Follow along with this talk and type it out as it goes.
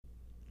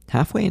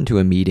Halfway into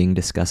a meeting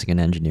discussing an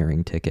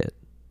engineering ticket,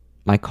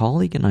 my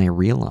colleague and I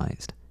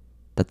realized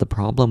that the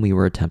problem we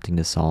were attempting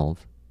to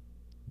solve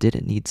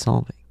didn't need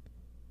solving.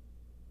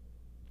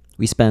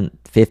 We spent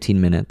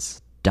 15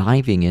 minutes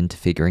diving into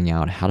figuring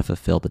out how to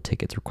fulfill the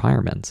ticket's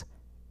requirements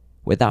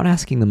without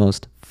asking the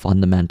most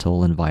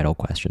fundamental and vital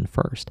question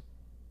first.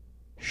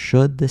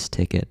 Should this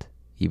ticket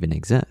even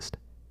exist?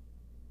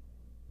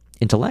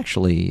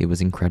 Intellectually, it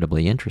was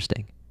incredibly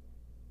interesting.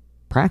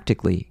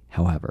 Practically,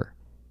 however,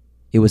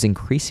 it was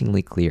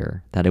increasingly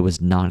clear that it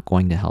was not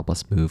going to help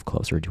us move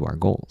closer to our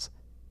goals.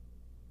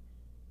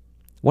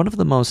 One of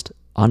the most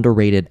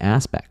underrated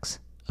aspects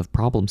of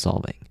problem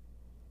solving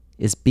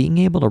is being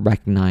able to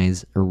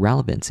recognize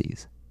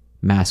irrelevancies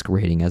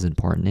masquerading as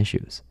important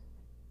issues.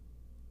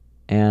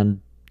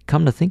 And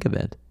come to think of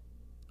it,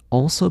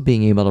 also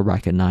being able to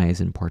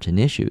recognize important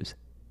issues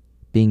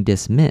being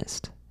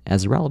dismissed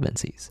as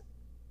irrelevancies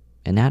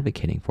and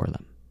advocating for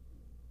them.